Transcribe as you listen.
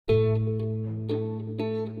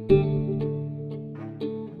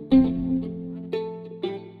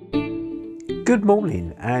Good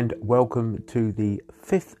morning and welcome to the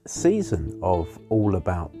 5th season of All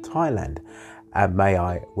About Thailand. And may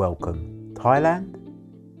I welcome Thailand,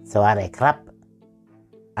 Sawadee krap.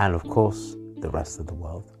 and of course the rest of the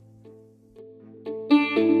world.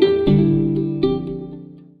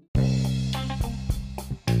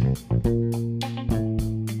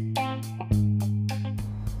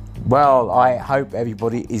 Well, I hope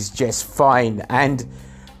everybody is just fine, and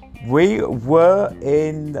we were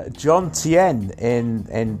in Jomtien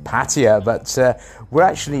in Pattaya, but we're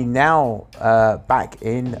actually now back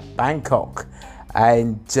in Bangkok.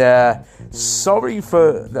 And sorry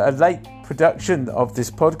for the late production of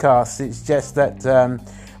this podcast. It's just that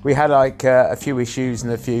we had a few issues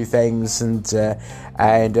and a few things, and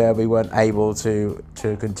we weren't able to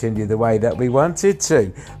continue the way that we wanted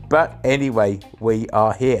to. But anyway, we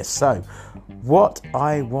are here. So what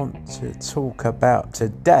I want to talk about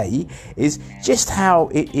today is just how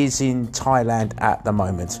it is in Thailand at the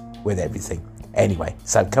moment with everything. Anyway,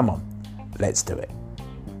 so come on, let's do it.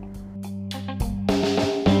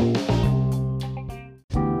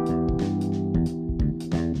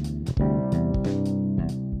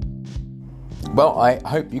 Well, I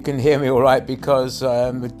hope you can hear me all right, because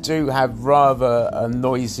we do have rather a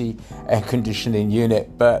noisy air conditioning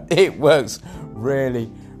unit, but it works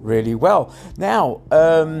really well. Now,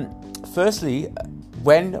 firstly,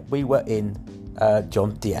 when we were in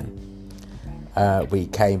Jomtien, we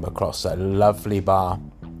came across a lovely bar,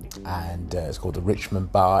 and it's called the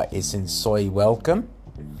Richmond Bar. It's in Soi Welcome.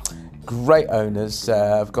 Great owners.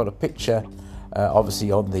 I've got a picture,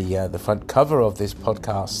 obviously on the front cover of this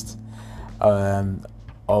podcast,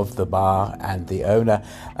 of the bar and the owner.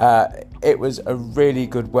 It was a really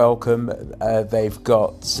good welcome. They've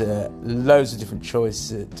got loads of different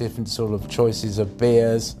choices of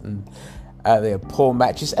beers, and they have pour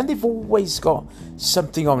matches, and they've always got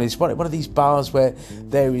something on. It's one of these bars where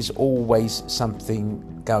there is always something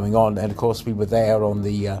going on. And of course, we were there on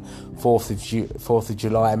the 4th of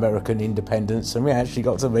July, American Independence, and we actually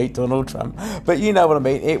got to meet Donald Trump. But you know what I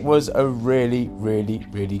mean. It was a really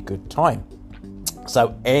good time.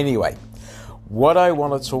 So anyway, what I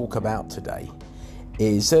want to talk about today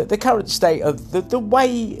is the current state of the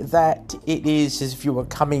way that it is as if you were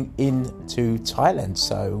coming into Thailand.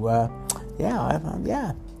 So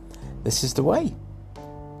this is the way.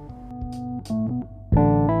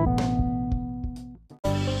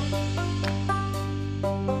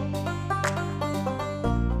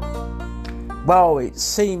 Well, it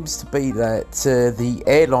seems to be that the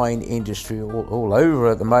airline industry all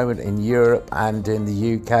over at the moment in Europe and in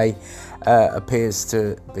the UK appears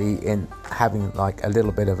to be having like a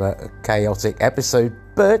little bit of a chaotic episode.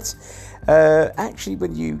 But actually,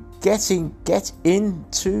 when you get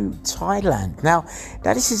into Thailand, now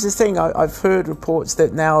this is the thing. I've heard reports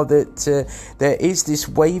that now that there is this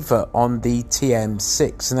waiver on the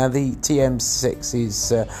TM6. Now the TM6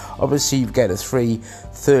 is obviously you get a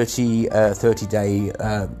 30-day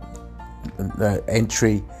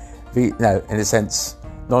entry, in a sense,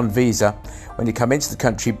 non-visa when you come into the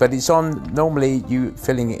country, but it's on normally you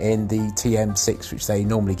filling in the TM6, which they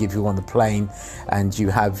normally give you on the plane, and you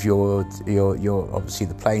have your obviously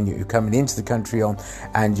the plane that you're coming into the country on,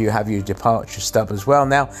 and you have your departure stub as well.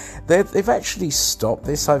 Now they've actually stopped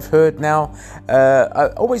this, I've heard. Now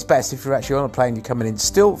always best if you're actually on a plane, you're coming in,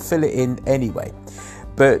 still fill it in anyway.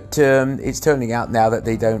 But it's turning out now that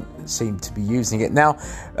they don't seem to be using it. Now,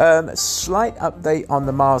 slight update on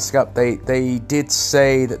the mask update. They did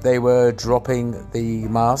say that they were dropping the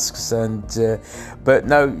masks, but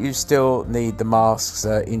no, you still need the masks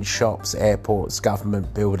in shops, airports,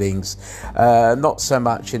 government buildings. Not so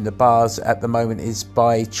much in the bars at the moment, is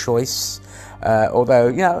by choice.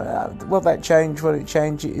 Although, will that change? Will it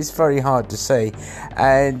change? It's very hard to say.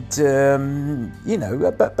 And,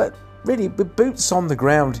 but really, with boots on the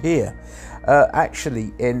ground here,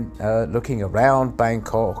 actually in looking around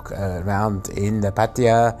Bangkok, around in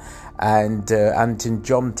Pattaya and in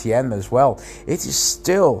Jomtien as well, it is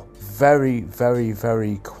still very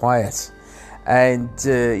quiet. And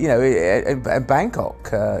and Bangkok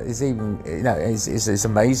is even is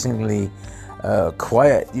amazingly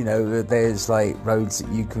quiet. There's like roads that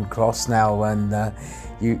you can cross now, and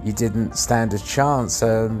you didn't stand a chance.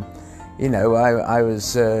 I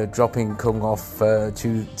was dropping Kung off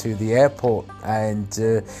to the airport, and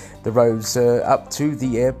the roads up to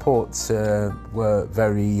the airport were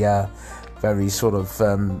very sort of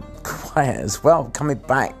quiet as well. Coming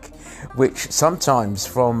back, which sometimes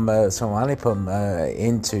from Suvarnabhumi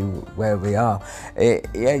into where we are,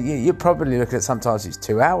 you probably look at sometimes it's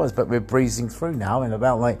 2 hours, but we're breezing through now in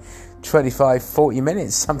about like 25-40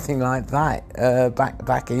 minutes, something like that,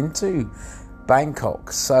 back into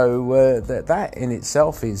Bangkok. So that in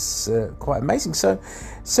itself is quite amazing. So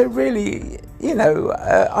really,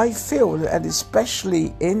 I feel, and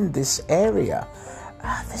especially in this area,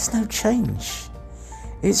 there's no change.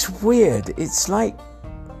 It's weird. It's like,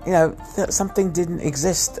 that something didn't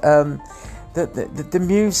exist. The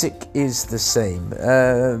music is the same.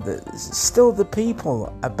 Still, the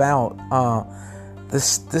people about are the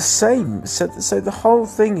same. So the whole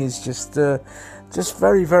thing is just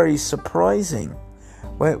very, very surprising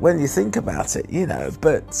when you think about it,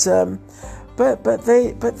 But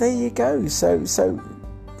there you go. So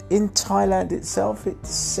in Thailand itself, it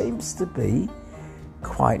seems to be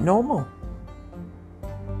quite normal.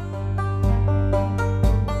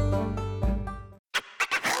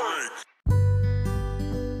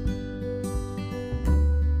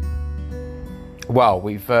 Well,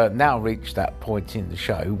 we've now reached that point in the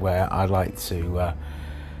show where I'd like to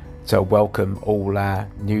welcome all our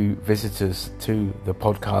new visitors to the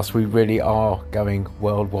podcast. We really are going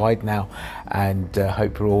worldwide now, and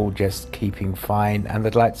hope you're all just keeping fine. And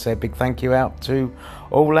I'd like to say a big thank you out to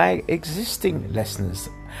all our existing listeners.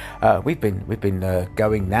 We've been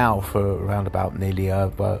going now for around about nearly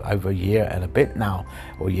over a year and a bit now,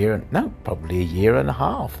 probably a year and a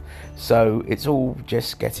half. So it's all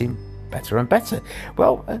just getting better and better.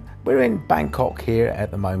 Well, we're in Bangkok here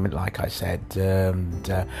at the moment, like I said.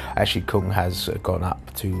 Actually, Kung has gone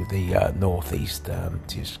up to the northeast.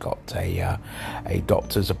 She's got a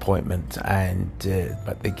doctor's appointment, and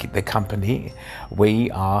but the company,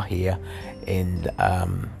 we are here in,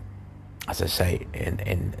 as I say,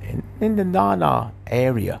 in the Nana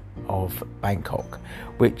area of Bangkok,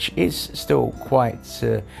 which is still quite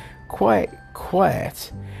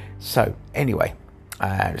quiet. So anyway,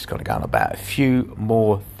 just going to go on about a few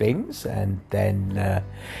more things, and then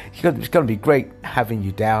it's going to be great having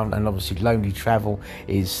you down. And obviously, Lonely Travel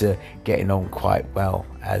is getting on quite well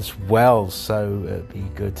as well, so it'll be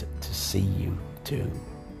good to see you too.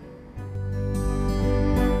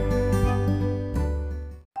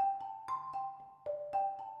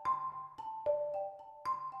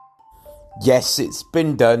 Yes, it's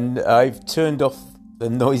been done. I've turned off the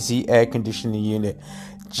noisy air conditioning unit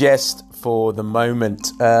just for the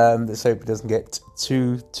moment. Let's hope it doesn't get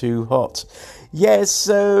too hot. Yes,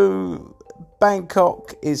 so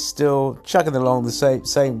Bangkok is still chugging along the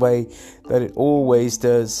same way that it always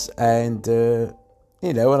does, and and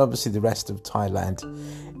obviously the rest of Thailand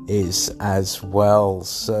is as well.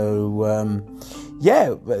 So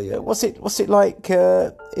what's it like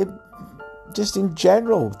just in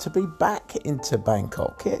general to be back into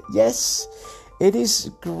Bangkok? Yes, it is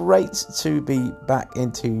great to be back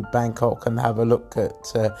into Bangkok and have a look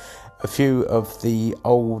at a few of the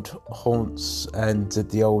old haunts and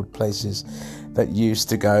the old places that used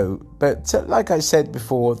to go. But like I said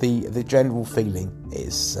before, the general feeling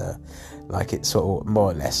is like it's sort of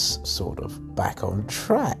more or less sort of back on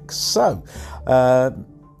track. So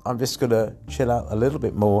I'm just going to chill out a little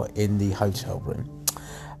bit more in the hotel room,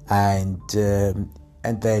 and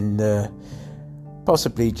then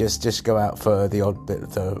possibly just go out for the odd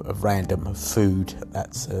bit of random food.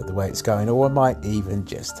 That's the way it's going. Or I might even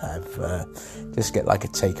just have get like a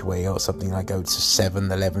takeaway or something. I go to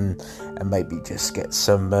 7-Eleven and maybe just get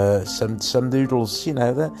some noodles.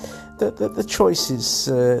 The choice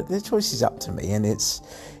is up to me, and it's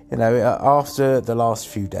after the last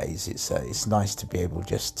few days, it's nice to be able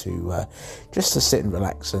just to sit and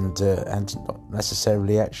relax and not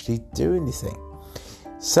necessarily actually do anything.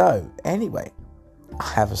 So anyway, I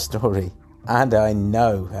have a story, and I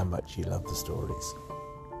know how much you love the stories.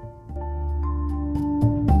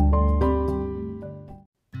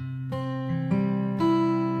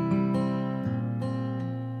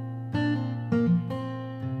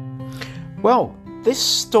 Well, this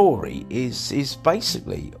story is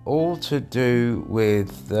basically all to do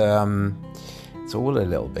with it's all a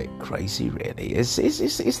little bit crazy, really. It's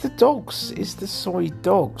the dogs. It's the soy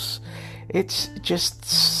dogs. It's just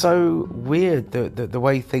so weird the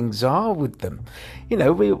way things are with them.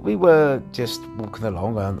 We were just walking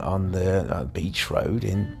along on the beach road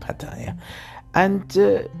in Pattaya, and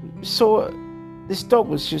saw this dog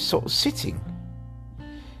was just sort of sitting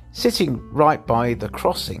right by the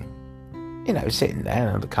crossing. Sitting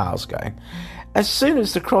there and the car's going. As soon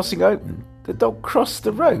as the crossing opened, the dog crossed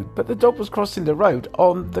the road, but the dog was crossing the road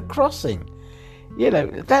on the crossing.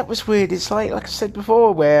 That was weird. It's like I said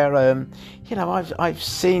before, where I've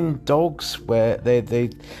seen dogs where they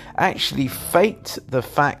actually faked the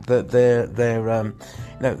fact that they're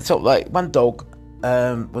sort of like one dog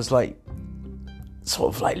was like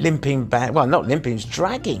sort of like limping back. Well, not limping, it's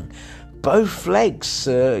dragging both legs,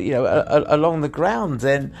 along the ground.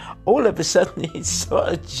 Then all of a sudden he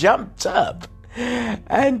sort of jumped up,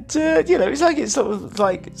 and it's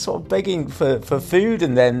sort of begging for food.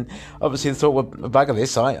 And then obviously thought, well, bugger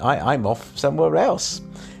this, I'm off somewhere else.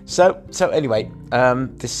 So anyway,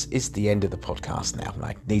 this is the end of the podcast now.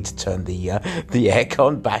 I need to turn the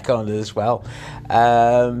aircon back on as well.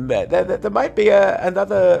 There might be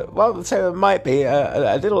another. Well, so there might be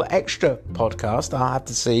a little extra podcast. I'll have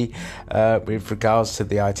to see with regards to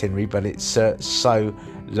the itinerary, but it's so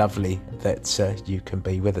lovely that you can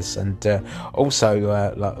be with us. And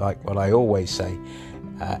also, like what I always say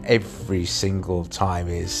every single time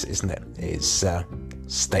isn't it? Is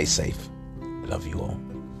stay safe. Love you all.